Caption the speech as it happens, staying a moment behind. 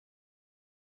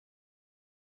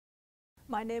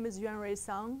My name is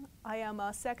Yuanrui. I am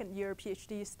a second-year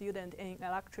PhD student in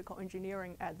electrical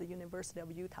engineering at the University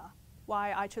of Utah.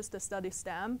 Why I chose to study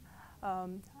STEM?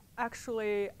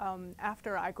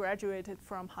 After I graduated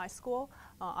from high school,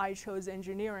 I chose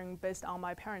engineering based on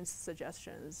my parents'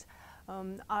 suggestions.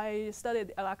 I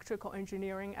studied electrical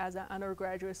engineering as an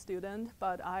undergraduate student,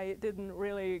 but I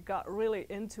didn't got really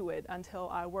into it until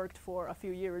I worked for a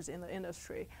few years in the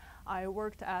industry. I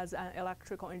worked as an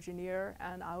electrical engineer,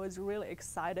 and I was really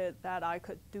excited that I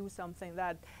could do something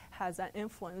that has an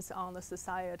influence on the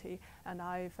society, and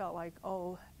I felt like,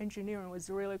 oh, engineering was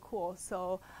really cool,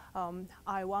 so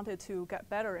I wanted to get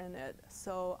better in it.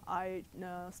 So I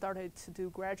started to do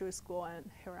graduate school, and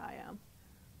here I am.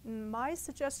 My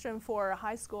suggestion for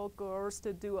high school girls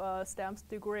to do a STEM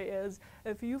degree is,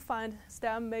 if you find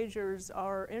STEM majors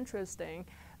are interesting,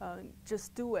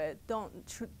 just do it. Don't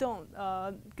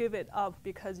give it up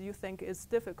because you think it's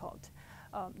difficult.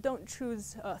 Don't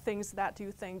choose things that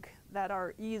you think that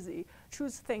are easy.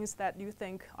 Choose things that you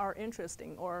think are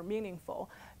interesting or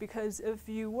meaningful. Because if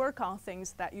you work on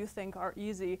things that you think are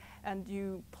easy and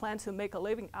you plan to make a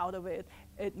living out of it,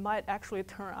 it might actually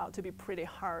turn out to be pretty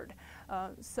hard.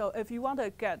 So if you want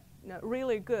to get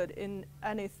really good in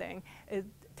anything, it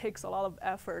takes a lot of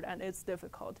effort and it's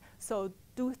difficult. So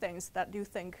do things that you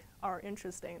think are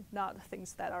interesting, not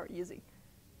things that are easy.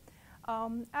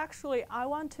 I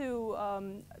want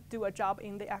to do a job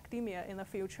in the academia in the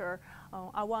future.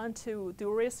 I want to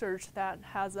do research that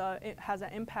has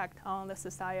an impact on the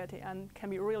society and can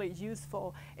be really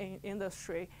useful in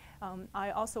industry.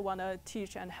 I also want to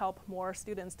teach and help more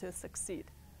students to succeed.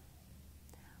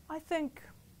 I think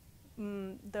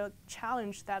the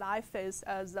challenge that I face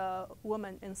as a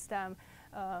woman in STEM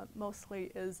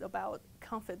mostly is about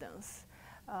confidence.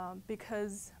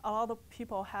 Because a lot of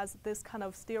people has this kind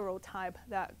of stereotype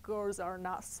that girls are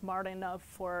not smart enough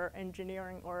for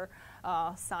engineering or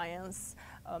science.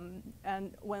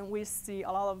 And when we see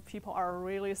a lot of people are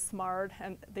really smart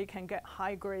and they can get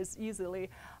high grades easily,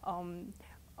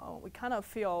 we kind of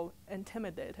feel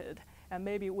intimidated. And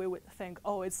maybe we would think,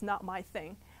 oh, it's not my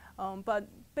thing. But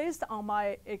based on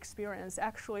my experience,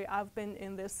 actually, I've been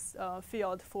in this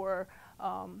field for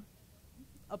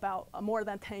about more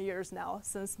than 10 years now,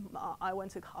 since I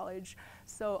went to college.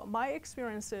 So my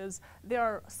experience is there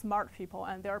are smart people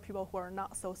and there are people who are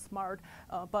not so smart,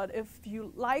 but if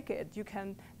you like it, you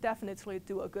can definitely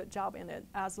do a good job in it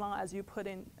as long as you put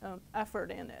in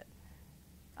effort in it.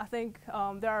 I think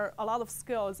there are a lot of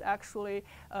skills actually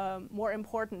more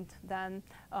important than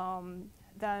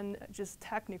just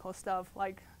technical stuff,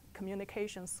 like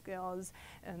communication skills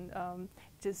and how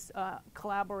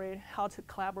to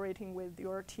collaborating with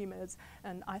your teammates.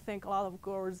 And I think a lot of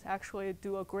girls actually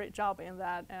do a great job in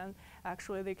that, and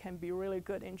actually they can be really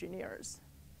good engineers.